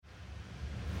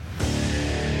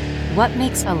What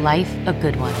makes a life a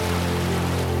good one?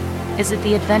 Is it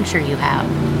the adventure you have?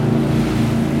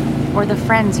 Or the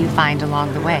friends you find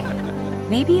along the way?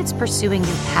 Maybe it's pursuing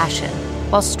your passion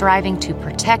while striving to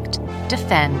protect,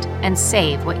 defend, and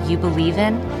save what you believe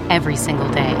in every single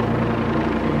day.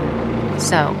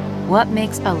 So, what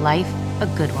makes a life a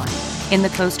good one? In the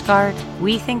Coast Guard,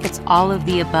 we think it's all of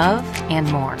the above and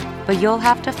more, but you'll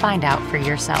have to find out for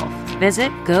yourself.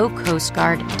 Visit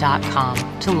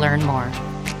gocoastguard.com to learn more.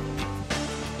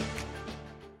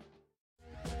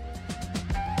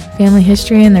 Family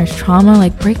history and there's trauma,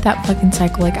 like break that fucking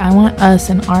cycle. Like I want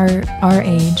us and our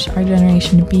age, our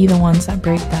generation to be the ones that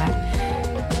break that.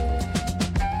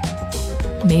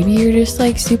 Maybe you're just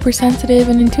like super sensitive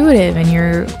and intuitive and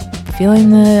you're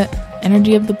feeling the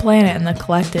energy of the planet and the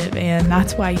collective, and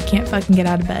that's why you can't fucking get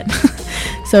out of bed.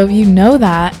 So if you know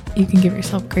that, you can give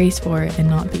yourself grace for it and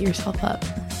not beat yourself up.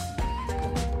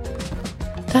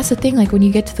 That's the thing, like when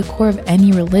you get to the core of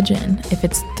any religion, if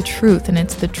it's the truth and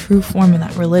it's the true form of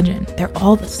that religion, they're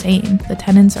all the same. The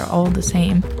tenets are all the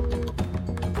same.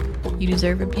 You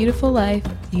deserve a beautiful life.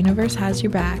 The universe has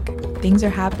your back. Things are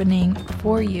happening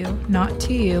for you, not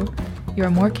to you. You are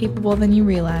more capable than you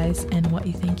realize and what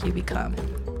you think you become.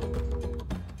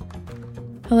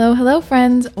 Hello,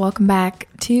 friends. Welcome back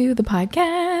to the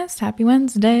podcast. Happy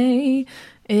Wednesday.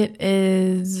 It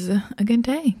is a good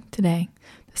day today.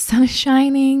 The sun is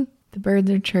shining, the birds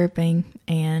are chirping,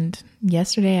 and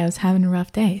yesterday I was having a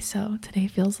rough day, so today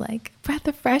feels like a breath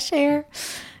of fresh air,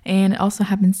 and it also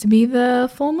happens to be the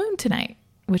full moon tonight,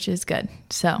 which is good.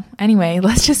 So anyway,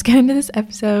 let's just get into this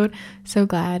episode. So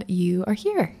glad you are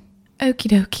here.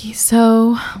 Okie dokie.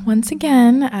 So once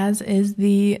again, as is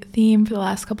the theme for the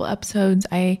last couple episodes,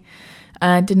 I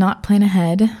did not plan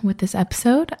ahead with this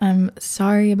episode. I'm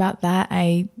sorry about that.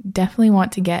 I definitely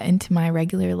want to get into my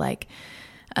regular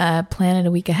plan it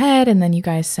a week ahead, and then you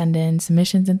guys send in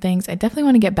submissions and things. I definitely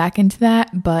want to get back into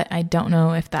that, but I don't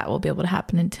know if that will be able to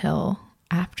happen until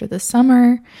after the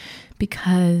summer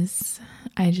because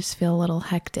I just feel a little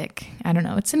hectic. I don't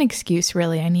know. It's an excuse,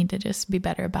 really. I need to just be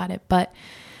better about it. But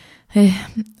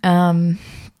yeah.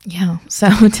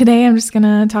 So today I'm just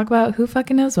gonna talk about who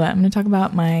fucking knows what. I'm gonna talk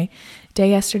about my day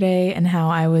yesterday and how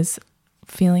I was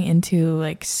feeling into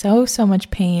like so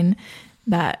much pain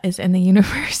that is in the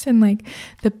universe, and like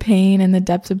the pain and the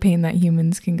depths of pain that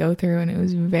humans can go through. And it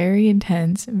was very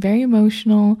intense, very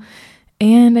emotional,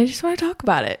 and I just want to talk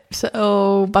about it.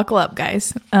 So buckle up,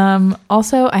 guys.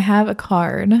 Also, I have a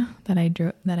card that I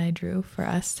drew for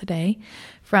us today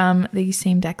from the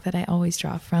same deck that I always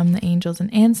draw from, the Angels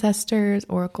and Ancestors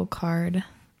Oracle card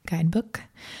guidebook.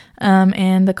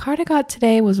 And the card I got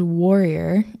today was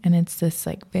Warrior, and it's this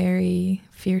like very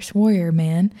fierce warrior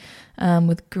man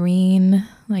with green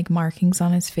like markings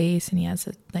on his face, and he has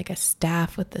a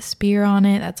staff with the spear on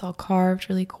it that's all carved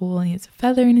really cool, and he has a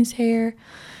feather in his hair,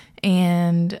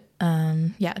 and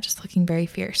just looking very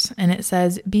fierce. And it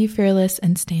says, be fearless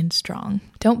and stand strong.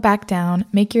 Don't back down,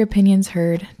 make your opinions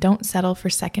heard, don't settle for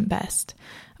second best.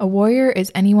 A warrior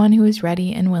is anyone who is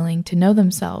ready and willing to know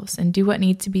themselves and do what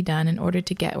needs to be done in order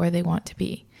to get where they want to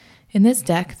be. In this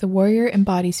deck, the warrior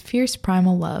embodies fierce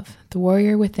primal love, the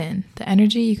warrior within, the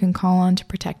energy you can call on to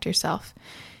protect yourself.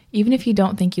 Even if you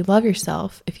don't think you love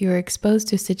yourself, if you are exposed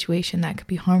to a situation that could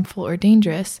be harmful or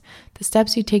dangerous, the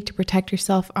steps you take to protect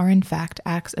yourself are in fact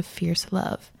acts of fierce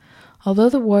love. Although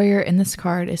the warrior in this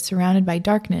card is surrounded by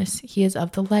darkness, he is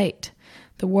of the light.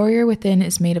 The warrior within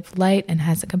is made of light and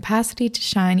has the capacity to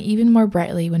shine even more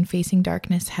brightly when facing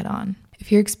darkness head-on.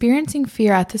 If you're experiencing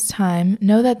fear at this time,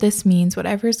 know that this means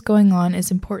whatever is going on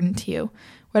is important to you.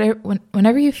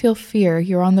 Whenever you feel fear,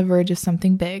 you're on the verge of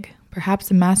something big, perhaps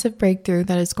a massive breakthrough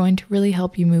that is going to really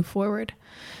help you move forward.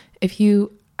 If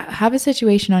you have a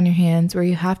situation on your hands where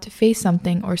you have to face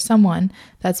something or someone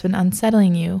that's been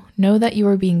unsettling you, know that you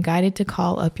are being guided to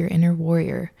call up your inner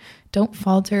warrior. Don't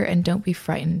falter and don't be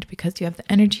frightened because you have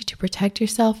the energy to protect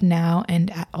yourself now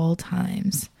and at all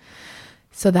times.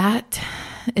 So that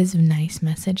is a nice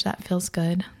message. That feels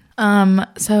good.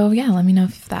 So yeah, let me know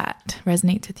if that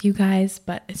resonates with you guys,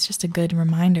 but it's just a good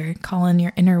reminder. Call in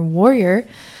your inner warrior.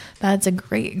 That's a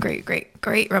great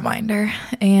reminder.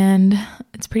 And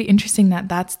it's pretty interesting that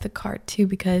that's the card too,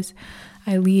 because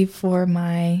I leave for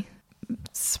my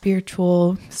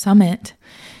spiritual summit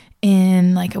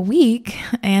in like a week,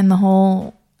 and the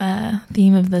whole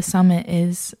theme of the summit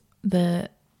is the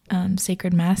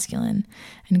sacred masculine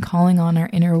and calling on our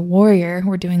inner warrior.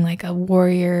 We're doing like a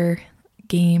warrior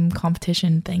game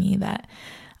competition thingy that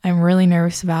I'm really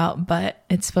nervous about, but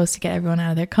it's supposed to get everyone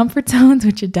out of their comfort zones,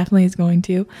 which it definitely is going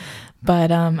to.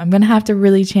 But I'm going to have to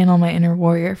really channel my inner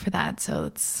warrior for that. So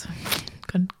it's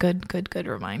Good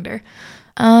reminder.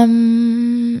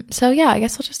 So yeah, I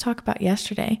guess I'll just talk about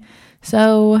yesterday.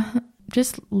 So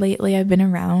just lately I've been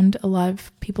around a lot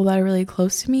of people that are really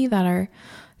close to me that are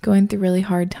going through really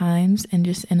hard times and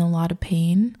just in a lot of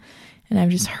pain. And I've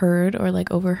just heard or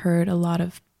like overheard a lot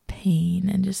of pain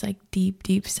and just like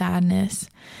deep sadness.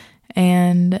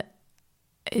 And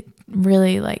it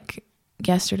really, like,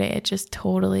 yesterday it just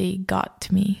totally got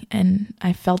to me and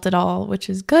I felt it all, which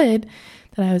is good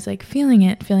that I was like feeling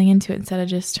into it instead of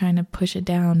just trying to push it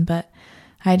down. But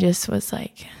I just was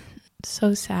like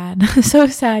so sad so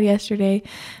sad yesterday,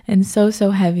 and so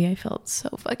heavy. I felt so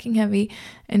fucking heavy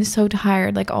and so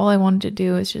tired. Like all I wanted to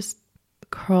do is just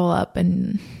curl up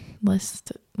and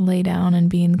just lay down and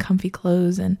be in comfy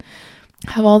clothes and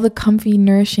have all the comfy,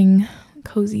 nourishing,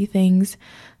 cozy things.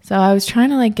 So I was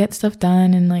trying to like get stuff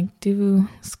done and like do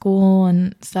school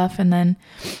and stuff, and then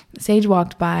Sage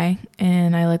walked by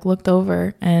and I like looked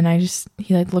over and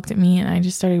he like looked at me and I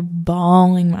just started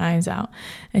bawling my eyes out.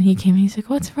 And he came and he's like,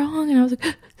 "What's wrong?" And I was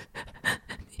like,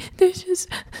 "There's just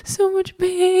so much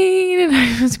pain." And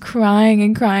I was crying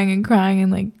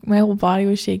and like my whole body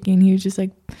was shaking. He was just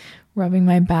like rubbing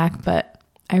my back, but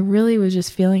I really was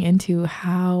just feeling into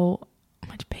how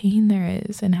much pain there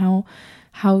is and how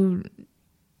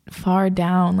far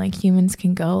down like humans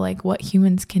can go, like what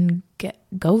humans can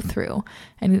go through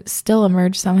and still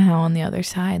emerge somehow on the other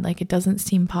side. Like it doesn't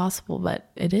seem possible,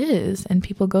 but it is, and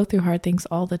people go through hard things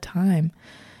all the time.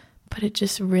 But it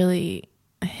just really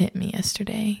hit me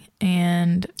yesterday,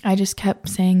 and I just kept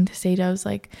saying to Sage, I was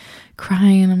like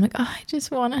crying and I'm like, "Oh, I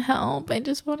just want to help.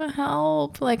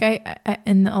 Like I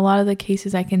in a lot of the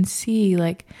cases I can see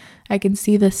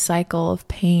the cycle of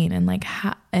pain and like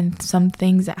and some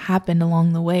things that happened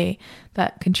along the way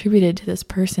that contributed to this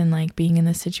person like being in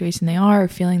the situation they are or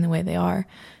feeling the way they are,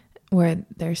 where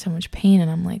there's so much pain.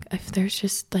 And I'm like, if there's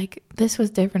just like, this was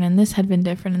different and this had been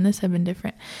different and this had been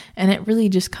different. And it really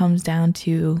just comes down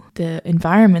to the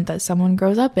environment that someone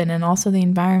grows up in, and also the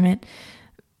environment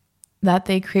that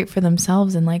they create for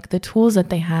themselves, and like the tools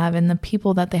that they have and the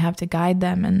people that they have to guide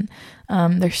them.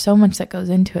 And there's so much that goes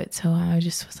into it. So I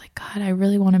just was like, God, I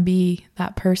really want to be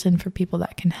that person for people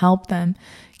that can help them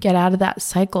get out of that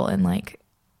cycle and like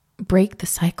break the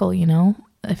cycle, you know?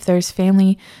 If there's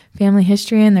family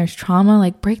history and there's trauma,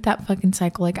 like break that fucking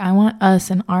cycle. Like I want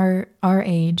us and our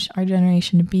age, our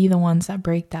generation to be the ones that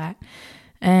break that.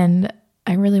 And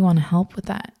I really want to help with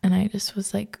that. And I just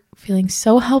was like feeling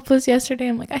so helpless yesterday.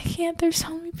 I'm like, I can't, there's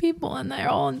so many people and they're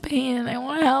all in pain and I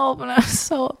want to help. And I was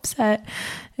so upset.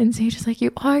 And Sage is like,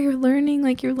 you're learning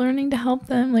to help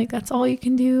them. Like that's all you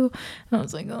can do. And I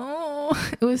was like,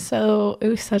 oh, it was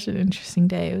such an interesting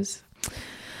day. It was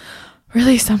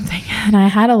really something. And I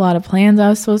had a lot of plans I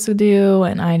was supposed to do,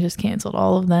 and I just canceled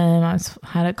all of them. I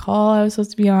had a call I was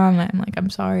supposed to be on, and I'm like, I'm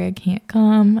sorry, I can't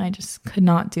come. I just could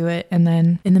not do it. And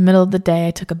then in the middle of the day,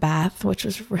 I took a bath, which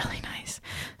was really nice.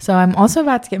 So I'm also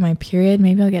about to get my period.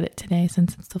 Maybe I'll get it today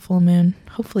since it's the full moon.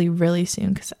 Hopefully really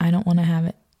soon, because I don't want to have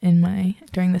it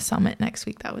during the summit next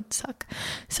week. That would suck.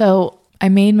 So I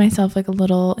made myself like a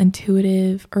little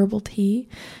intuitive herbal tea.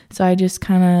 So I just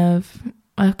kind of,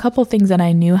 a couple things that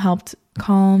I knew helped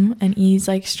calm and ease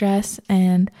like stress,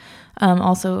 and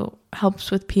also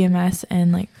helps with PMS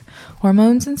and like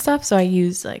hormones and stuff. So I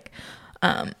use like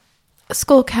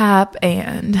skullcap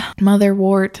and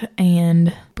motherwort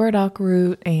and burdock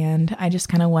root, and I just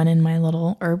kind of went in my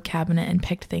little herb cabinet and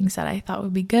picked things that I thought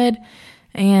would be good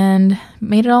and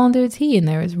made it all into a tea. And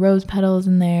there was rose petals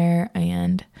in there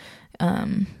and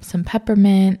some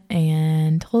peppermint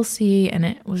and tulsi, and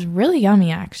it was really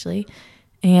yummy actually.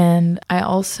 And I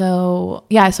also,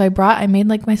 I made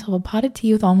like myself a pot of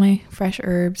tea with all my fresh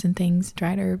herbs and things,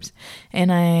 dried herbs.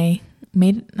 And I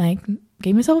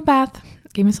gave myself a bath.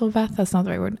 That's not the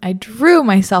right word. I drew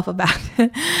myself a bath.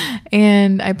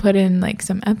 And I put in like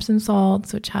some Epsom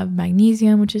salts, which have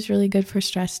magnesium, which is really good for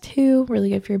stress too, really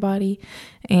good for your body.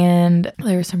 And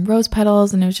there were some rose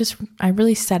petals, and it was just, I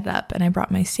really set it up, and I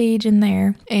brought my sage in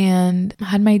there and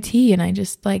had my tea, and I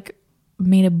just like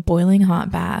made a boiling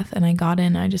hot bath, and I got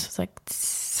in, I just was like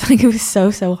it was so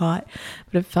hot,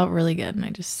 but it felt really good. And I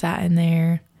just sat in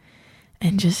there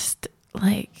and just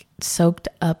like soaked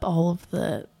up all of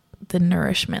the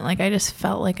nourishment. Like I just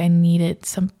felt like I needed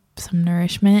some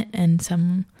nourishment and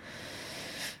some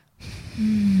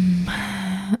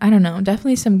I don't know,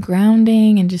 definitely some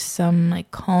grounding and just some like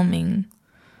calming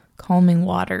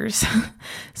waters.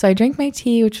 So I drank my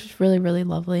tea, which was really, really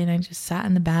lovely. And I just sat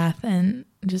in the bath and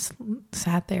just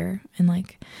sat there and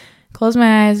like closed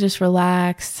my eyes, just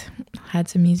relaxed, had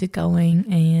some music going,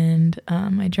 and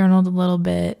I journaled a little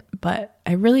bit, but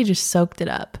I really just soaked it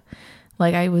up.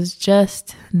 Like I was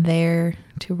just there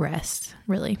to rest,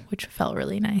 really, which felt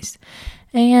really nice.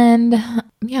 And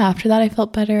yeah, after that I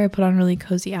felt better. I put on a really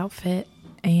cozy outfit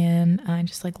and I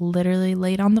just like literally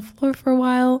laid on the floor for a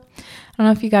while. I don't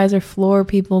know if you guys are floor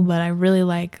people, but I really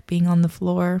like being on the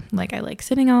floor. Like I like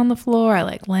sitting on the floor. I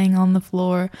like laying on the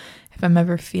floor. If I'm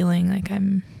ever feeling like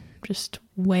I'm just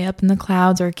way up in the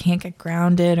clouds or can't get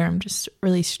grounded or I'm just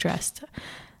really stressed,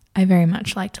 I very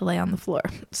much like to lay on the floor.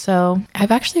 So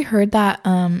I've actually heard that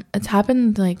it's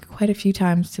happened like quite a few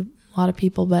times to a lot of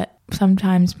people, but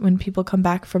sometimes when people come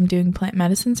back from doing plant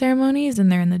medicine ceremonies and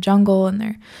they're in the jungle and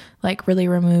they're like really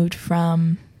removed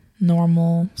from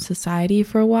normal society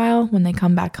for a while, when they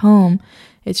come back home,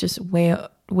 it's just way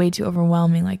too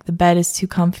overwhelming. Like the bed is too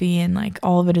comfy and like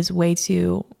all of it is way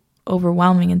too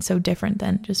overwhelming and so different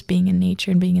than just being in nature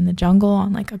and being in the jungle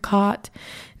on like a cot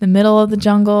in the middle of the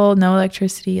jungle, no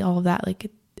electricity, all of that. Like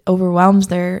it overwhelms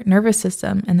their nervous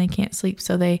system and they can't sleep.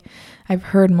 So I've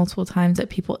heard multiple times that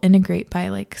people integrate by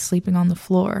like sleeping on the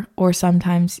floor, or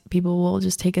sometimes people will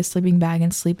just take a sleeping bag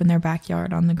and sleep in their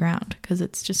backyard on the ground because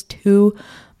it's just too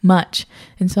much.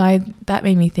 And so that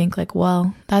made me think like,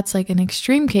 well, that's like an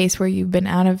extreme case where you've been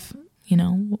out of, you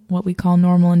know, what we call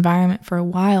normal environment for a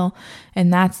while.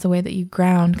 And that's the way that you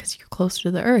ground because you're closer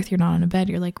to the earth. You're not on a bed.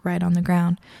 You're like right on the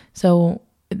ground. So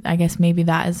I guess maybe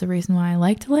that is the reason why I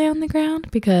like to lay on the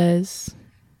ground, because,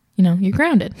 you know, you're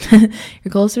grounded.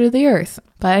 You're closer to the earth.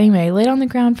 But anyway, I laid on the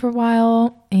ground for a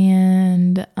while.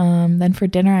 And then for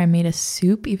dinner, I made a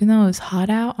soup. Even though it was hot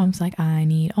out, I was like, I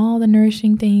need all the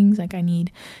nourishing things. Like I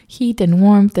need heat and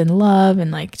warmth and love and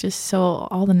like just so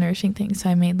all the nourishing things. So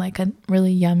I made like a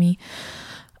really yummy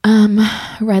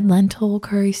red lentil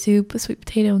curry soup with sweet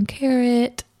potato and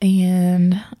carrot.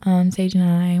 And Sage and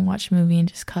I watched a movie and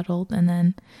just cuddled, and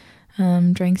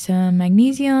then drank some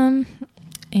magnesium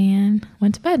and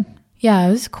went to bed. Yeah,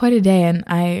 it was quite a day, and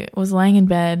I was laying in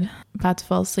bed about to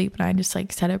fall asleep, and I just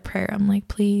like said a prayer. I'm like,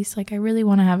 please, like I really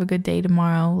want to have a good day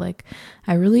tomorrow. Like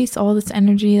I release all this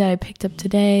energy that I picked up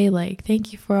today. Like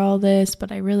thank you for all this,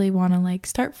 but I really want to like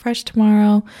start fresh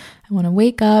tomorrow. I want to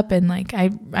wake up and like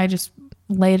I just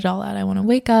laid it all out. I want to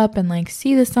wake up and like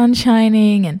see the sun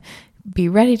shining and be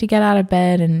ready to get out of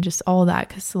bed and just all that,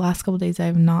 because the last couple of days I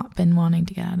have not been wanting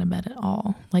to get out of bed at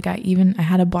all. Like I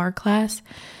had a bar class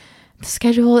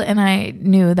scheduled and I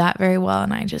knew that very well,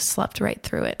 and I just slept right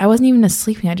through it. I wasn't even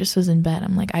sleeping, I just was in bed.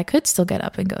 I'm like, I could still get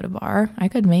up and go to bar, I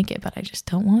could make it, but I just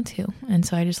don't want to. And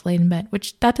so I just laid in bed,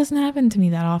 which that doesn't happen to me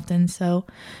that often. So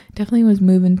definitely was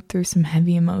moving through some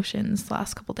heavy emotions the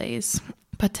last couple days.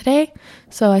 But today,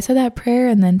 so I said that prayer,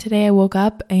 and then today I woke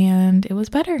up and it was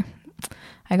better.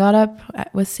 I got up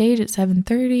with Sage at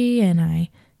 7:30 and I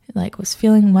like was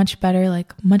feeling much better,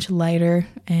 like much lighter.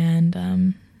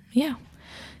 And yeah,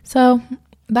 so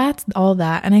that's all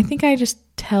that. And I think I just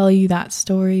tell you that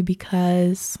story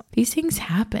because these things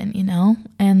happen, you know?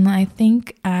 And I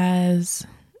think as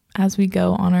we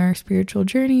go on our spiritual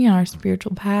journey, on our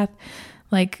spiritual path,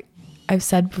 like I've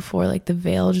said before, like the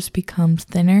veil just becomes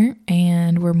thinner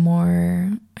and we're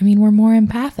more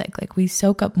empathic. Like we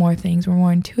soak up more things. We're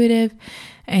more intuitive.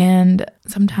 And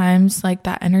sometimes like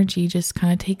that energy just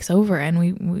kind of takes over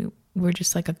and we're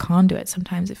just like a conduit.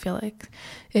 Sometimes it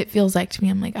feels like to me,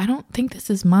 I'm like, I don't think this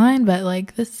is mine, but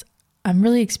like this, I'm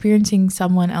really experiencing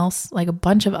someone else, like a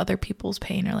bunch of other people's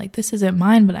pain, or like this isn't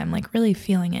mine, but I'm like really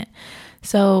feeling it.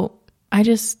 So I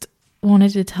just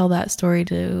wanted to tell that story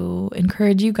to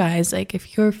encourage you guys. Like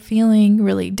if you're feeling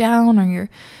really down or you're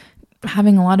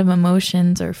having a lot of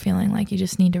emotions or feeling like you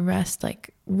just need to rest,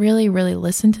 like really, really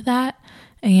listen to that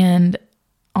and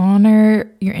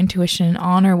honor your intuition and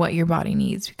honor what your body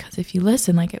needs. Because if you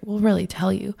listen, like it will really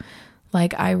tell you.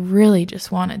 Like I really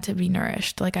just wanted to be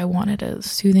nourished. Like I wanted a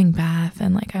soothing bath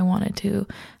and like I wanted to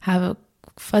have a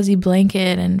fuzzy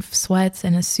blanket and sweats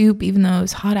and a soup, even though it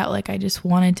was hot out. Like I just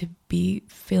wanted to be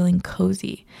feeling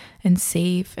cozy and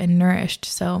safe and nourished.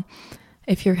 So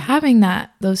if you're having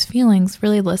those feelings,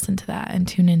 really listen to that and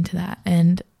tune into that.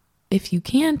 And if you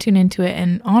can tune into it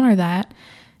and honor that,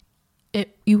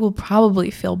 you will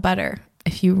probably feel better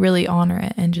if you really honor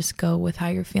it and just go with how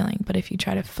you're feeling. But if you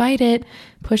try to fight it,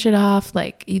 push it off,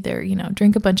 like either, you know,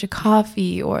 drink a bunch of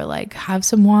coffee or like have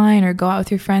some wine or go out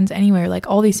with your friends anywhere, like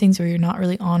all these things where you're not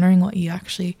really honoring what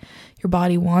your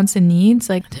body wants and needs,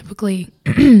 like typically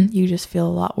you just feel a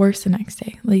lot worse the next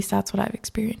day. At least that's what I've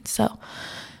experienced. So,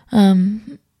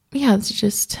 yeah, it's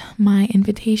just my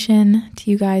invitation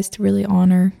to you guys to really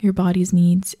honor your body's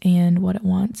needs and what it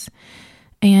wants.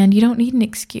 And you don't need an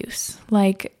excuse.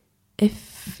 Like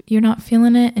if you're not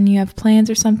feeling it and you have plans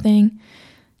or something,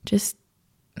 just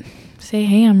say,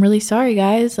 hey, I'm really sorry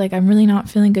guys. Like I'm really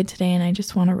not feeling good today and I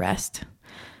just want to rest.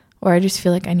 or I just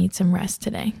feel like I need some rest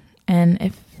today. And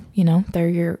if,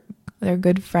 they're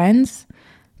good friends,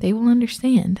 they will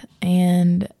understand.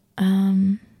 And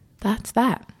that's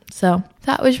that. So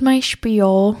that was my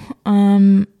spiel.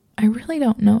 I really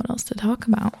don't know what else to talk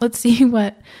about. Let's see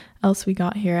what else we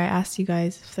got here. I asked you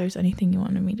guys if there's anything you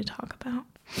wanted me to talk about.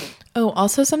 Oh,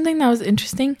 also something that was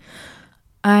interesting.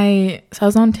 I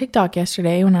was on TikTok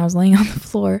yesterday when I was laying on the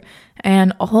floor,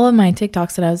 and all of my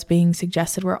TikToks that I was being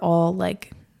suggested were all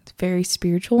like very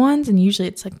spiritual ones. And usually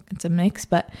it's a mix,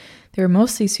 but they were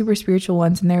mostly super spiritual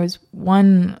ones. And there was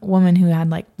one woman who had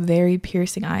like very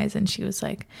piercing eyes, and she was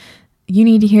like, you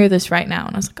need to hear this right now.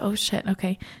 And I was like, oh shit.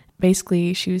 Okay.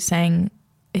 Basically she was saying,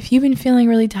 if you've been feeling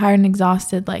really tired and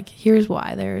exhausted, like here's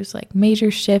why. There's like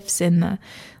major shifts in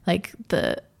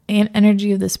the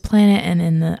energy of this planet, and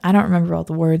in the, I don't remember all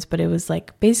the words, but it was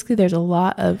like, basically there's a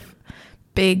lot of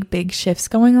big shifts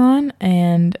going on.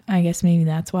 And I guess maybe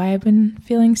that's why I've been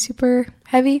feeling super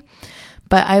heavy.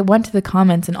 But I went to the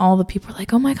comments, and all the people were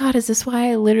like, oh my God, is this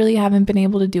why I literally haven't been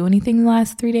able to do anything the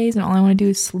last 3 days? And all I want to do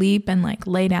is sleep and like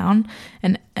lay down.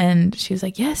 And she was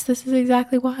like, yes, this is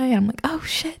exactly why. And I'm like, oh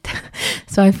shit.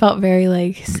 So I felt very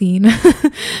like seen.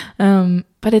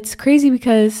 But it's crazy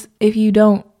because if you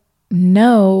don't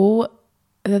know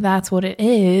that that's what it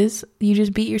is, you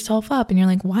just beat yourself up and you're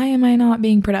like, why am I not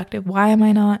being productive? Why am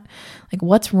I not, like,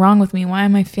 what's wrong with me? Why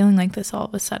am I feeling like this all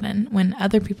of a sudden when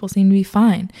other people seem to be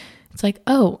fine? It's like,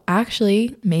 oh,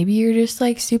 actually, maybe you're just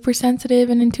like super sensitive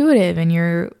and intuitive and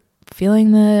you're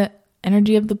feeling the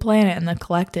energy of the planet and the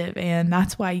collective, and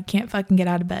that's why you can't fucking get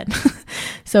out of bed.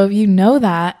 So if you know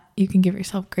that, you can give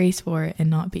yourself grace for it and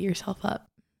not beat yourself up.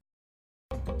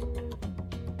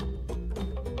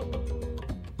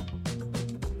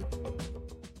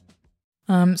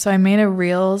 So I made a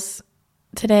Reels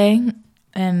today,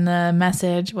 and the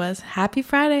message was, happy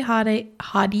Friday,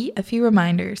 hottie, a few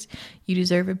reminders. You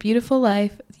deserve a beautiful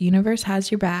life. The universe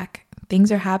has your back.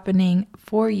 Things are happening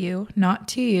for you, not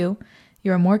to you.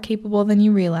 You are more capable than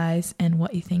you realize, and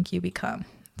what you think you become.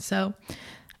 So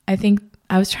I think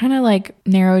I was trying to like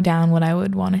narrow down what I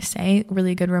would want to say,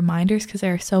 really good reminders, because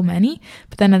there are so many.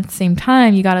 But then at the same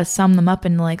time, you got to sum them up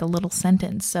into like a little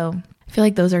sentence. So I feel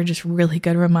like those are just really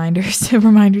good reminders to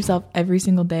remind yourself every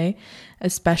single day,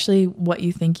 especially what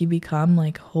you think you become.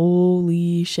 Like,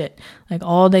 holy shit. Like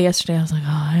all day yesterday, I was like,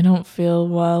 oh, I don't feel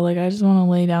well. Like, I just want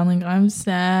to lay down. Like, I'm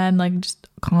sad. Like, just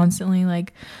constantly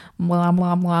like blah,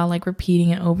 blah, blah, like repeating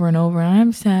it over and over. And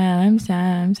I'm sad.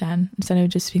 Instead of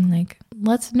just being like,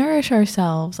 let's nourish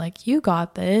ourselves. Like, you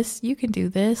got this. You can do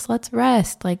this. Let's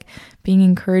rest. Like being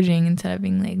encouraging instead of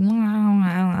being like,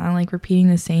 like repeating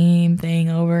the same thing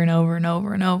over and over and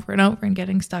over and over and over and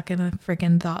getting stuck in a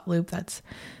freaking thought loop that's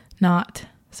not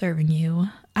serving you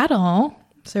at all,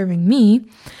 serving me.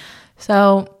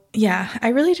 So yeah, I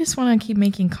really just want to keep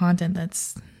making content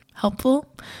that's helpful,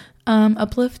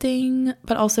 uplifting,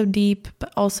 but also deep,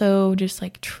 but also just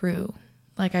like true.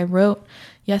 Like I wrote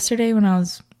yesterday when I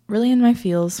was really in my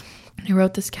feels, I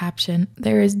wrote this caption: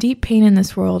 there is deep pain in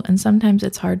this world, and sometimes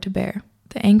it's hard to bear.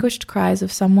 The anguished cries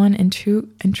of someone in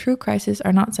true crisis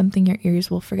are not something your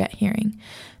ears will forget hearing.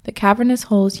 The cavernous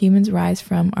holes humans rise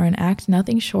from are an act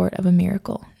nothing short of a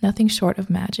miracle, nothing short of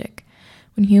magic.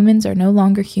 When humans are no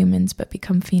longer humans but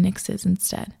become phoenixes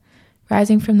instead,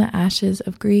 rising from the ashes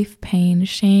of grief, pain,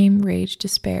 shame, rage,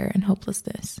 despair, and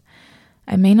hopelessness.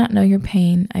 I may not know your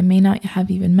pain, I may not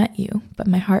have even met you, but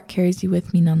my heart carries you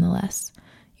with me nonetheless.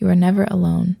 You are never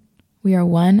alone. We are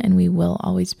one, and we will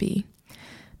always be.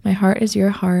 My heart is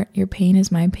your heart, your pain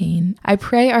is my pain. I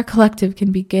pray our collective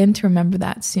can begin to remember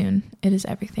that soon. It is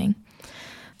everything.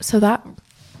 So that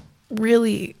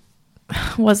really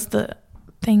was the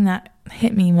thing that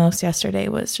hit me most yesterday,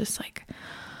 was just like,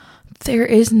 there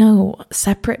is no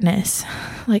separateness.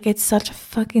 Like, it's such a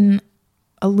fucking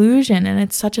illusion, and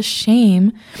it's such a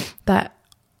shame that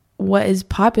what is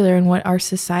popular and what our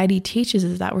society teaches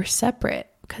is that we're separate,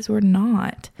 because we're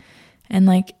not. And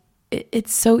like,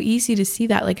 it's so easy to see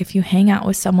that. Like, if you hang out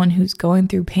with someone who's going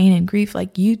through pain and grief,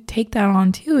 like, you take that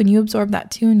on too, and you absorb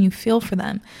that too, and you feel for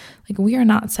them. Like, we are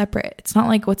not separate. It's not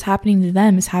like what's happening to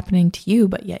them is happening to you,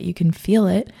 but yet you can feel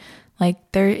it.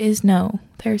 Like, there's no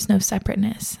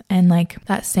separateness. And like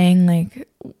that saying, like,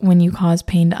 when you cause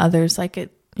pain to others, like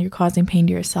you're causing pain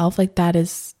to yourself, like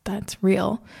that's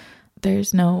real.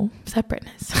 There's no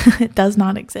separateness. It does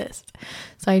not exist.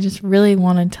 So I just really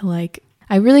wanted to, like,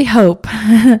 I really hope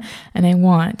and I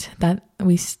want that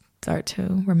we start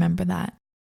to remember that.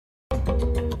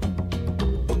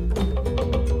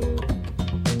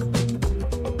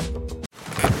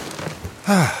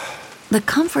 The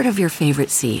comfort of your favorite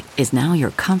seat is now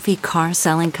your comfy car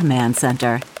selling command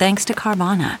center, thanks to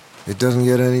Carvana. It doesn't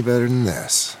get any better than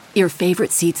this. Your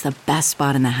favorite seat's the best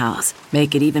spot in the house.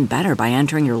 Make it even better by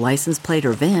entering your license plate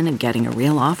or VIN and getting a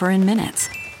real offer in minutes.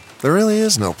 There really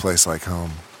is no place like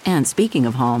home. And speaking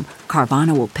of home,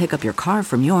 Carvana will pick up your car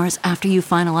from yours after you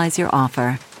finalize your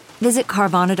offer. Visit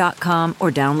Carvana.com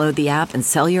or download the app and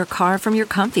sell your car from your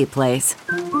comfy place.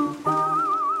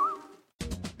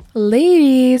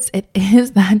 Ladies, it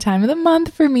is that time of the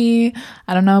month for me.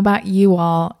 I don't know about you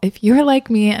all. If you're like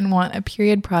me and want a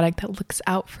period product that looks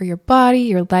out for your body,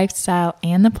 your lifestyle,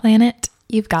 and the planet,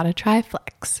 you've got to try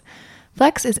Flex.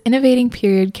 Flex is innovating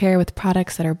period care with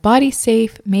products that are body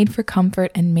safe, made for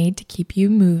comfort, and made to keep you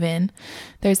moving.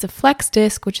 There's the Flex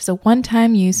Disc, which is a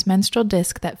one-time use menstrual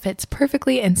disc that fits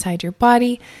perfectly inside your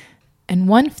body. And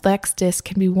one Flex disc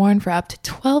can be worn for up to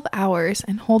 12 hours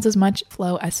and holds as much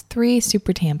flow as 3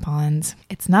 super tampons.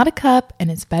 It's not a cup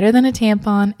and it's better than a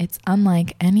tampon. It's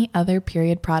unlike any other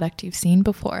period product you've seen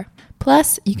before.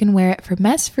 Plus, you can wear it for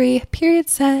mess-free period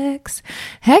sex.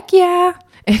 Heck yeah!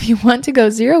 If you want to go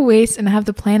zero waste and have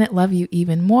the planet love you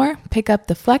even more, pick up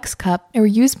the Flex Cup, a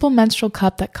reusable menstrual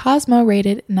cup that Cosmo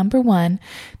rated #1.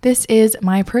 This is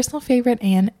my personal favorite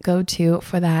and go-to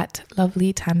for that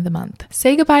lovely time of the month.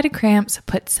 Say goodbye to cramps,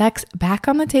 put sex back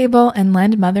on the table, and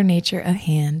lend Mother Nature a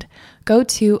hand. Go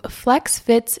to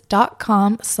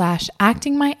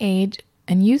flexfits.com/actingmyage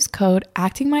and use code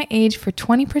ActingMyAge for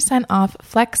 20% off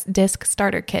Flex Disc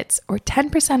Starter Kits or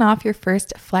 10% off your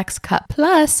first Flex Cup,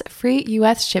 plus free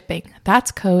US shipping. That's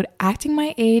code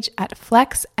ActingMyAge at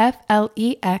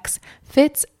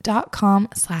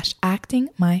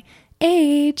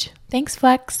fits.com/actingmyage. Thanks,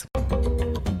 Flex.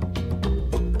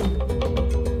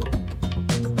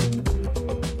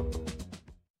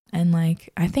 And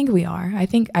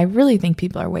I really think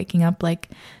people are waking up. Like,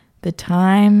 the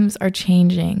times are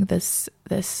changing. This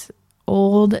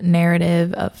old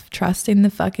narrative of trusting the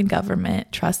fucking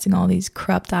government, trusting all these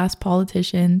corrupt ass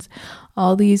politicians,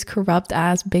 all these corrupt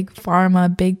ass big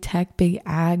pharma, big tech, big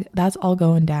ag, that's all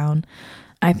going down.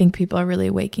 I think people are really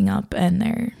waking up and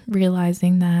they're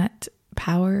realizing that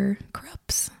power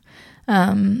corrupts.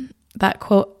 That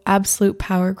quote, absolute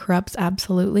power corrupts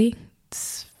absolutely.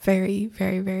 It's very,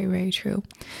 very, very, very true.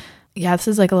 Yeah, this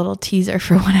is like a little teaser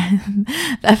for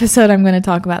the episode I'm going to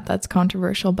talk about that's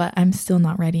controversial, but I'm still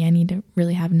not ready. I need to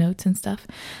really have notes and stuff.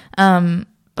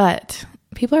 But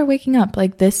people are waking up.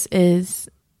 Like, this is,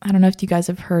 I don't know if you guys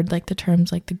have heard like the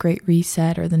terms like the Great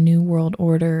Reset or the New World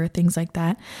Order or things like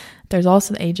that. There's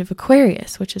also the Age of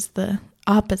Aquarius, which is the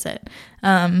opposite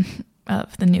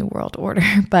of the New World Order.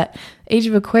 But Age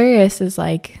of Aquarius is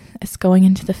like, it's going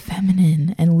into the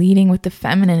feminine and leading with the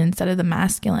feminine instead of the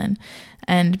masculine,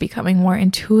 and becoming more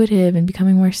intuitive and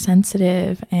becoming more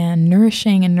sensitive and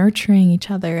nourishing and nurturing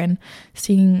each other, and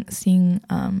seeing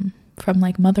from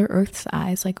like Mother Earth's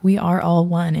eyes, like we are all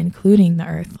one, including the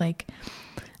earth. Like,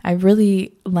 I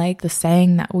really like the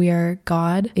saying that we are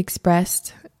God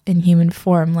expressed in human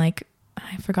form. Like,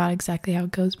 I forgot exactly how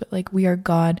it goes, but like we are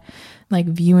God, like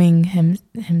viewing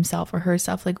himself or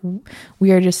herself. Like,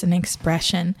 we are just an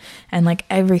expression, and like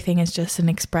everything is just an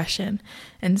expression.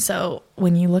 And so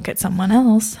when you look at someone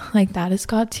else, like, that is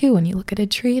God too. When you look at a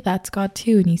tree, that's God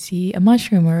too. And you see a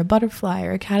mushroom or a butterfly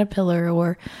or a caterpillar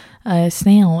or a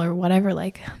snail or whatever,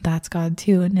 like, that's God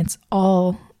too. And it's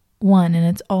all one and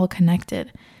it's all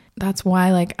connected. That's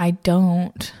why, like, I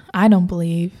don't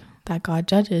believe that God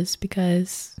judges,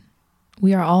 because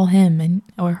we are all him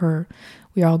or her.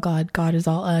 We are all God. God is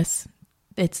all us.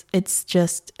 It's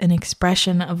just an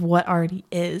expression of what already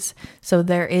is. So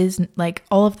there is like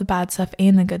all of the bad stuff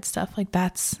and the good stuff. Like,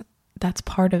 that's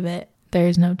part of it. There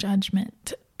is no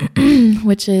judgment,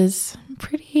 which is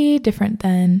pretty different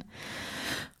than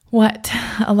what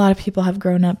a lot of people have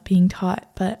grown up being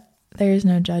taught. But there is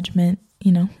no judgment.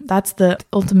 You know, that's the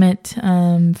ultimate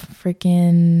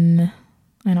freaking,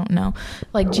 I don't know,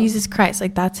 like Jesus Christ,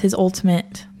 like that's his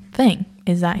ultimate thing,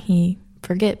 is that he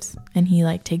forgives and he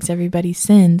like takes everybody's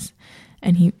sins,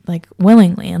 and he like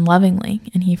willingly and lovingly,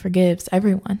 and he forgives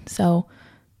everyone. So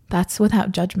that's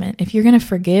without judgment. If you're going to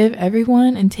forgive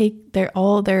everyone and take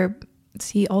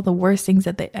see all the worst things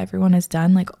that everyone has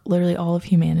done, like literally all of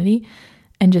humanity,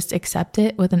 and just accept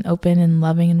it with an open and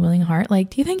loving and willing heart, like,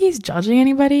 do you think he's judging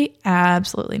anybody?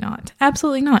 Absolutely not.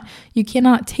 Absolutely not. You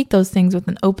cannot take those things with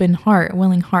an open heart,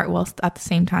 willing heart, whilst at the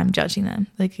same time judging them.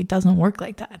 Like, it doesn't work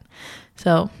like that.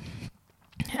 So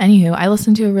anywho, I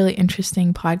listened to a really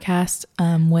interesting podcast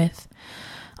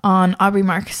on Aubrey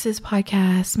Marcus's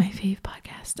podcast, my fave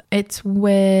podcast. It's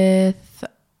with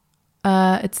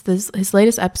his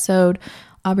latest episode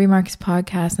Aubrey Marcus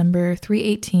podcast number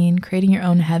 318, Creating Your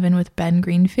Own Heaven with Ben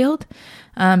Greenfield.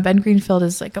 Ben Greenfield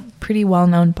is like a pretty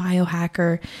well-known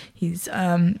biohacker. He's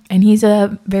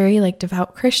a very like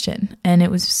devout Christian, and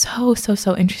it was so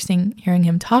interesting hearing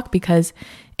him talk, because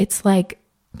it's like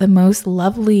the most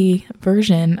lovely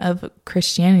version of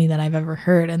Christianity that I've ever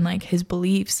heard. And like his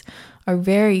beliefs are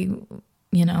very,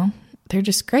 they're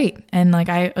just great. And like,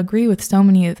 I agree with so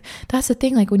many of, that's the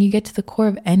thing, like when you get to the core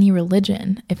of any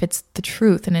religion, if it's the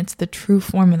truth and it's the true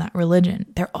form of that religion,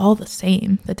 they're all the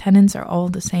same. The tenets are all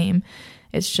the same.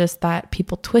 It's just that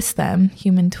people twist them,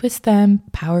 twist them,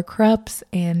 power corrupts,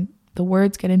 and the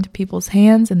words get into people's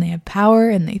hands and they have power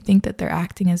and they think that they're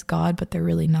acting as God, but they're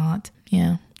really not.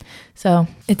 Yeah. So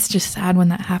it's just sad when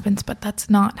that happens, but that's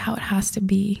not how it has to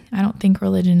be. I don't think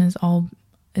religion is all,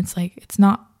 it's like, it's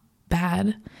not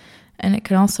bad. And it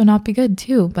can also not be good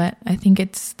too, but I think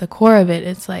it's the core of it.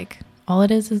 It's like, all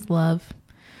it is love.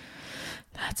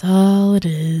 That's all it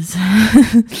is.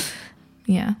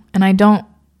 Yeah.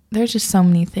 And there's just so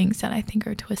many things that I think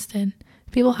are twisted.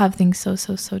 People have things so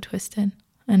twisted.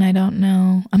 And I don't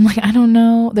know. I'm like, I don't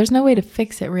know. There's no way to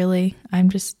fix it, really.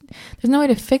 There's no way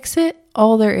to fix it.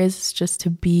 All there is just to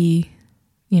be,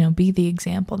 be the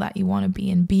example that you want to be,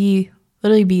 and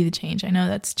literally be the change. I know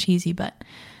that's cheesy, but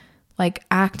like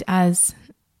act as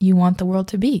you want the world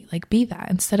to be. Like be that,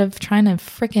 instead of trying to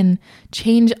freaking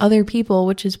change other people,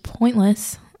 which is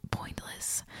pointless,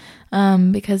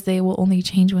 because they will only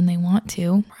change when they want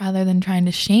to, rather than trying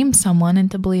to shame someone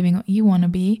into believing what you want to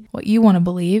be, what you want to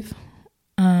believe,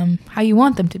 how you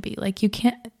want them to be. Like it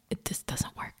just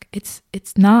doesn't work. It's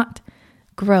not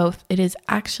growth. It is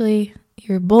actually,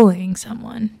 you're bullying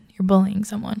someone.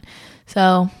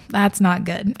 So that's not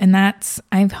good. And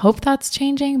I hope that's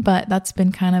changing, but that's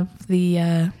been kind of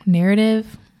the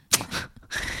narrative,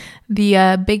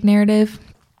 the big narrative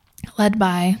led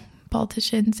by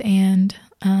politicians and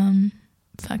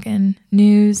fucking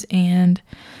news and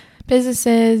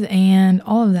businesses and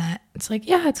all of that. It's like,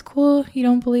 yeah, it's cool. You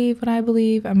don't believe what I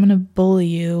believe. I'm going to bully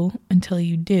you until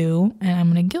you do. And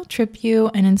I'm going to guilt trip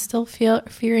you and instill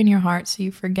fear in your heart so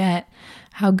you forget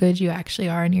how good you actually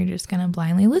are. And you're just going to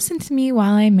blindly listen to me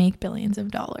while I make billions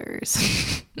of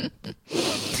dollars.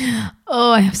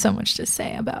 Oh, I have so much to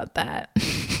say about that.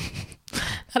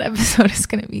 That episode is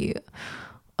going to be,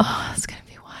 it's going to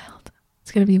be wild.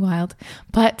 It's going to be wild.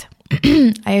 But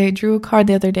I drew a card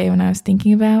the other day when I was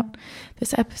thinking about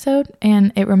this episode,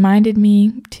 and it reminded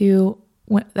me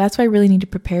that's why I really need to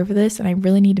prepare for this, and I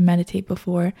really need to meditate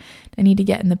before. I need to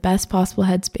get in the best possible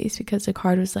headspace, because the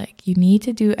card was like, you need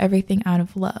to do everything out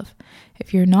of love.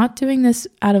 If you're not doing this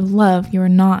out of love, you're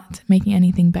not making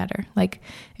anything better. Like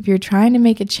if you're trying to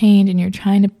make a change and you're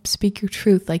trying to speak your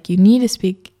truth, like you need to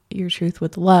speak your truth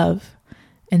with love,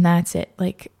 and that's it.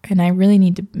 Like, and I really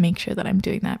need to make sure that I'm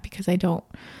doing that, because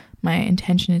my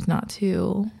intention is not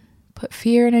to put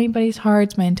fear in anybody's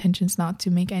hearts. My intention is not to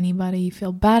make anybody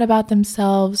feel bad about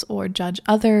themselves or judge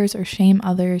others or shame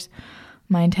others.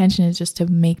 My intention is just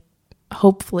to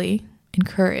hopefully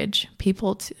encourage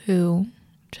people to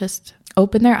just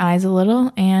open their eyes a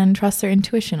little and trust their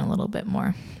intuition a little bit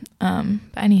more.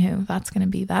 But anywho, that's going to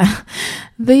be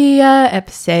the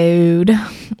episode.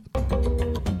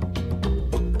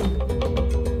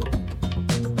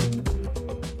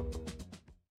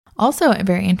 Also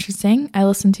very interesting, I'm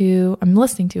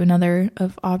listening to another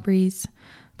of Aubrey's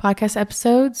podcast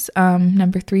episodes,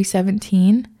 number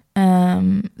 317,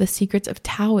 The Secrets of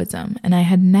Taoism. And I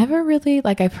had never really,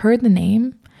 I've heard the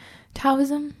name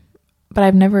Taoism, but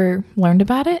I've never learned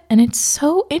about it. And it's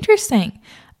so interesting.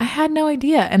 I had no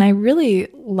idea. And I really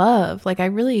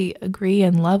agree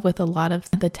and love with a lot of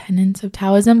the tenets of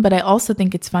Taoism. But I also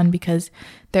think it's fun because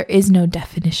there is no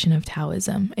definition of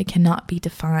Taoism. It cannot be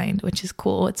defined, which is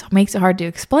cool. It makes it hard to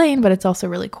explain, but it's also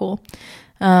really cool.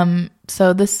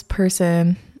 So this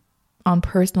person on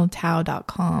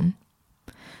personaltao.com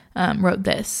wrote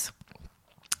this.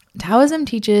 Taoism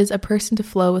teaches a person to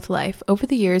flow with life. Over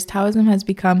the years, Taoism has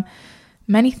become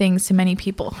many things to many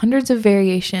people. Hundreds of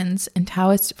variations in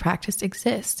Taoist practice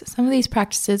exist. Some of these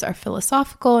practices are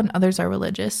philosophical and others are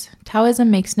religious.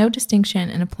 Taoism makes no distinction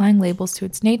in applying labels to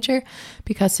its nature,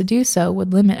 because to do so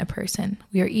would limit a person.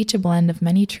 We are each a blend of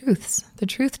many truths. The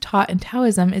truth taught in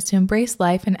Taoism is to embrace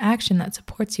life and action that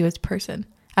supports you as a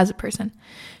person.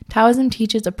 Taoism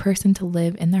teaches a person to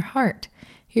live in their heart.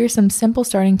 Here are some simple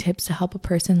starting tips to help a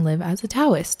person live as a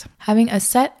Taoist. Having a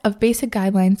set of basic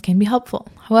guidelines can be helpful.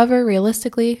 However,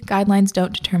 realistically, guidelines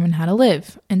don't determine how to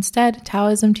live. Instead,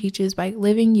 Taoism teaches by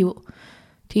living you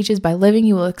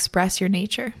will express your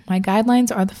nature. My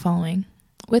guidelines are the following.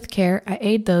 With care, I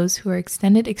aid those who are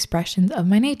extended expressions of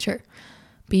my nature.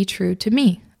 Be true to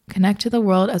me. Connect to the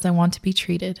world as I want to be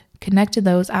treated. Connect to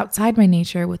those outside my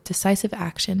nature with decisive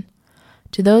action.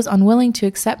 To those unwilling to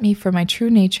accept me for my true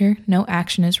nature, no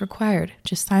action is required.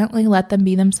 Just silently let them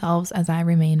be themselves as I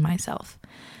remain myself.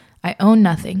 I own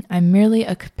nothing. I'm merely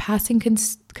a passing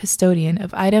custodian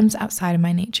of items outside of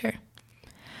my nature.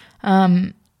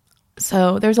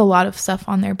 So there's a lot of stuff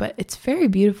on there, but it's very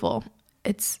beautiful.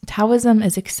 Taoism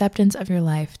is acceptance of your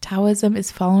life. Taoism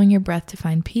is following your breath to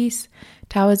find peace.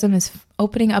 Taoism is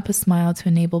opening up a smile to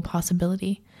enable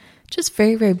possibility. Just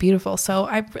very, very beautiful. So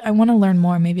I want to learn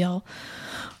more. Maybe I'll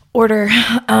order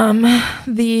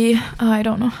I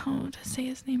don't know how to say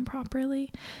his name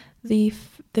properly. The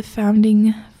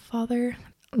founding father,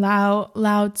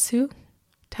 Lao Tzu,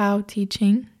 Tao Te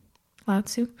Ching, Lao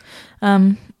Tzu.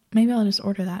 Maybe I'll just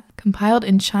order that. Compiled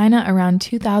in China around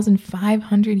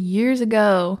 2,500 years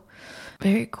ago.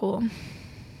 Very cool.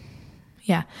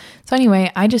 Yeah. So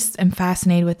anyway, I just am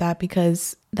fascinated with that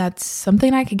because that's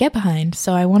something I could get behind.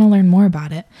 So I want to learn more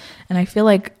about it. And I feel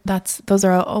like those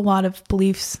are a lot of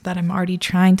beliefs that I'm already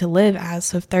trying to live as.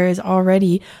 So if there is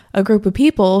already a group of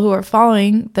people who are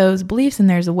following those beliefs and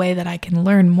there's a way that I can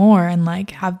learn more and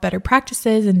like have better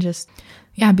practices and just,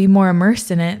 be more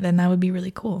immersed in it, then that would be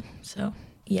really cool. So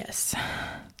yes.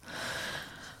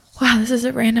 Wow, this is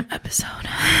a random episode.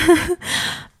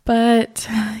 But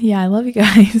yeah, I love you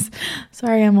guys.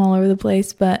 Sorry I'm all over the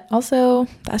place, but also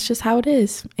that's just how it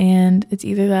is. And it's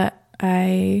either that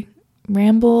I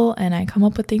ramble and I come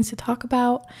up with things to talk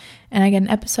about and I get an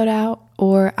episode out,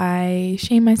 or I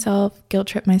shame myself, guilt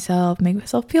trip myself, make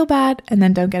myself feel bad, and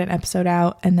then don't get an episode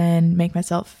out and then make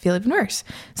myself feel even worse.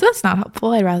 So that's not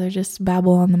helpful. I'd rather just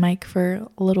babble on the mic for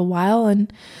a little while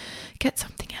and get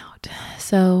something out.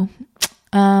 So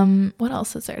what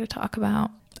else is there to talk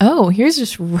about? Oh, here's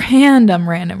just random,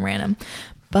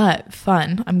 but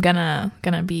fun. I'm gonna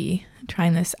be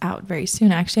trying this out very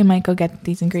soon. Actually, I might go get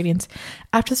these ingredients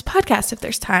after this podcast if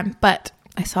there's time. But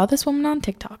I saw this woman on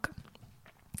TikTok.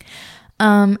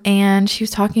 And she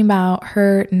was talking about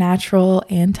her natural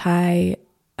one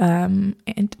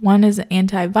is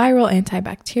antiviral,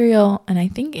 antibacterial, and I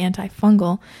think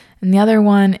antifungal. And the other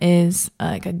one is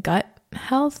like a gut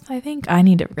health, I think. I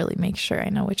need to really make sure I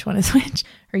know which one is which.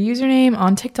 Her username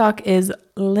on TikTok is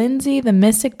Lindsay the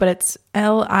Mystic, but it's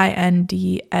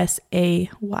Lindsay.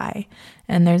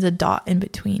 And there's a dot in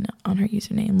between on her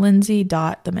username.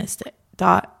 Lindsay.themystic.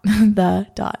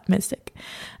 Mystic.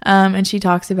 And she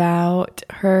talks about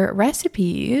her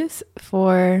recipes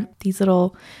for these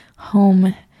little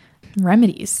home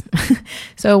remedies.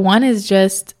 So one is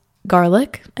just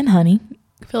garlic and honey.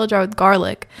 Fill a jar with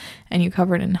garlic and you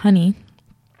cover it in honey.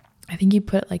 I think you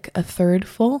put like a third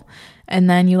full and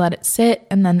then you let it sit.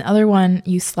 And then the other one,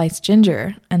 you slice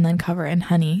ginger and then cover it in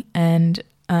honey. And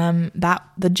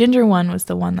the ginger one was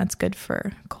the one that's good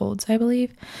for colds, I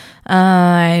believe.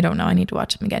 I don't know. I need to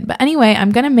watch them again. But anyway,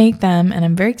 I'm going to make them and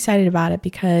I'm very excited about it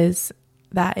because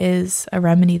that is a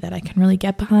remedy that I can really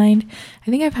get behind.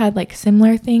 I think I've had like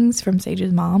similar things from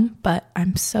Sage's mom, but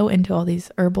I'm so into all these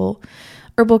herbal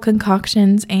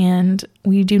concoctions, and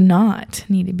we do not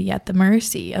need to be at the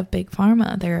mercy of big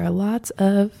pharma. There are lots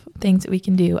of things that we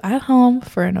can do at home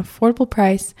for an affordable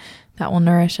price that will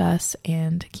nourish us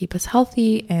and keep us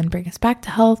healthy and bring us back to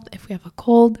health if we have a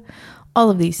cold. All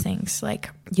of these things, like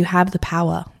you have the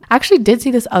power. I actually did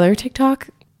see this other TikTok,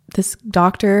 this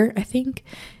doctor, I think,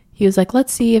 he was like,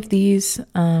 let's see if these,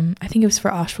 I think it was for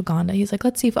ashwagandha. He's like,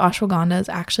 let's see if ashwagandha is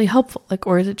actually helpful, like,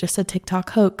 or is it just a TikTok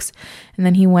hoax? And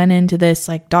then he went into this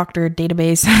like doctor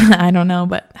database, I don't know,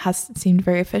 but seemed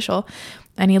very official.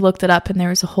 And he looked it up and there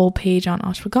was a whole page on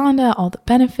ashwagandha, all the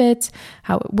benefits,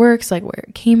 how it works, like where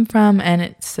it came from. And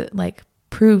it's like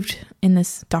proved in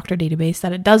this doctor database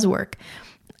that it does work.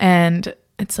 And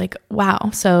it's like, wow.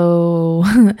 So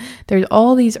there's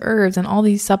all these herbs and all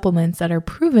these supplements that are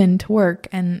proven to work.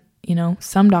 And, you know,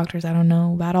 some doctors, I don't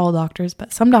know about all doctors,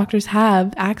 but some doctors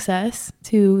have access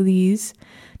to these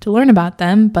to learn about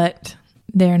them, but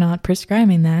they're not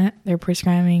prescribing that. They're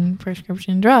prescribing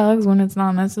prescription drugs when it's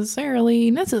not necessarily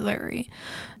necessary.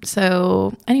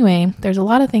 So anyway, there's a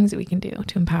lot of things that we can do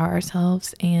to empower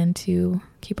ourselves and to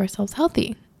keep ourselves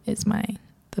healthy is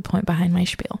the point behind my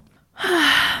spiel.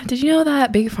 Did you know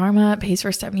that Big Pharma pays for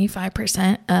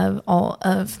 75% of all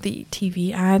of the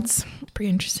TV ads? Pretty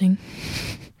interesting.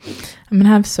 I'm going to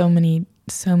have so many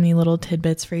little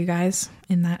tidbits for you guys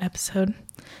in that episode.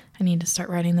 I need to start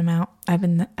writing them out. I've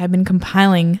been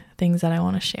compiling things that I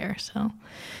want to share, so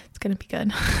it's going to be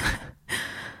good.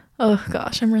 Oh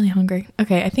gosh, I'm really hungry.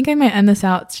 Okay, I think I might end this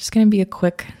out. It's just going to be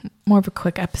more of a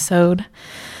quick episode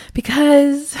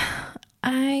because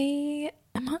I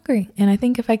am hungry. hungry. And I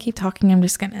think if I keep talking, I'm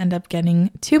just going to end up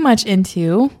getting too much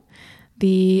into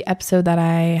the episode that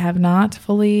I have not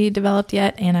fully developed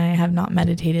yet, and I have not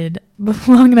meditated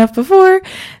long enough before,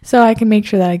 so I can make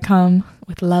sure that I come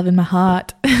with love in my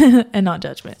heart and not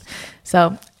judgment.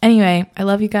 So anyway, I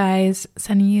love you guys,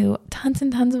 sending you tons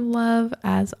and tons of love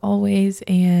as always,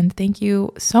 and thank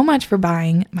you so much for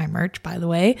buying my merch, by the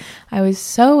way. I was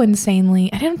so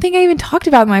insanely, I didn't think I even talked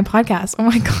about my podcast. Oh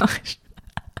my gosh.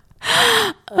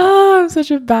 Oh, I'm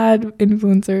such a bad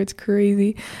influencer. It's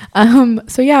crazy.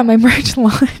 So yeah, my merch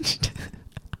launched.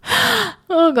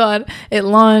 Oh God, it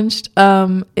launched.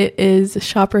 It is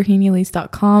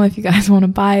shopRahinielise.com. If you guys want to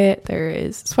buy it, there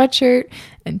is a sweatshirt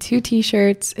and 2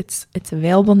 t-shirts. It's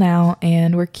available now,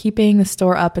 and we're keeping the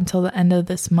store up until the end of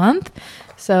this month.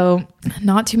 So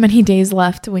not too many days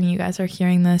left when you guys are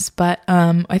hearing this, but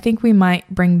I think we might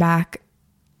bring back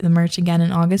the merch again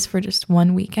in August for just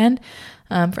one weekend.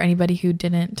 For anybody who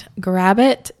didn't grab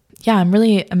it. Yeah, I'm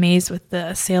really amazed with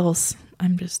the sales.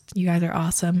 You guys are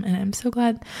awesome, and I'm so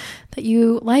glad that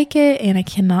you like it, and I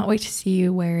cannot wait to see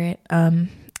you wear it.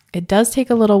 It does take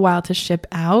a little while to ship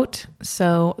out,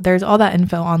 so there's all that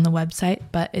info on the website,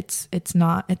 but it's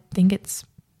not, I think it's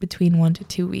between 1 to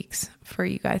 2 weeks for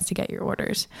you guys to get your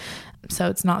orders. So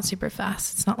it's not super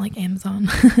fast. It's not like Amazon,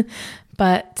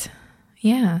 but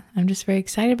yeah, I'm just very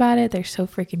excited about it. They're so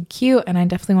freaking cute, and I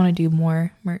definitely want to do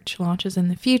more merch launches in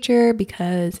the future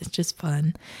because it's just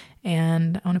fun,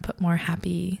 and I want to put more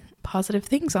happy, positive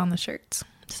things on the shirts.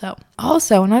 So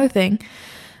also another thing,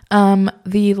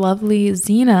 the lovely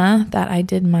Zena that I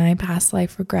did my past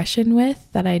life regression with,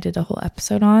 that I did a whole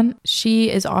episode on, she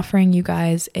is offering you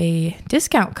guys a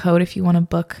discount code if you want to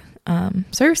book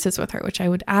services with her, which I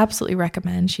would absolutely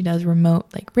recommend. She does remote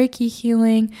like Reiki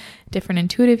healing, different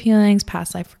intuitive healings,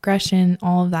 past life regression,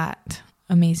 all of that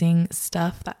amazing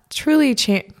stuff that truly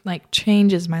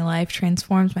changes my life,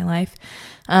 transforms my life.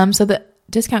 So the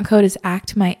discount code is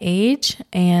ACT My Age,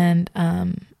 and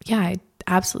I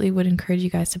absolutely would encourage you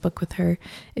guys to book with her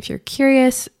if you're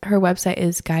curious. Her website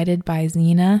is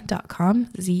guidedbyzena.com,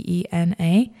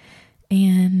 Zena.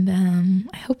 And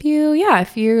I hope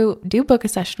if you do book a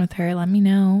session with her, let me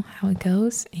know how it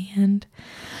goes. And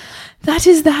that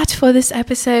is that for this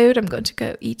episode. I'm going to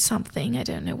go eat something. I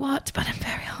don't know what, but I'm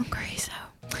very hungry. So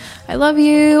I love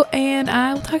you, and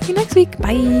I will talk to you next week.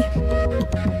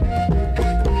 Bye.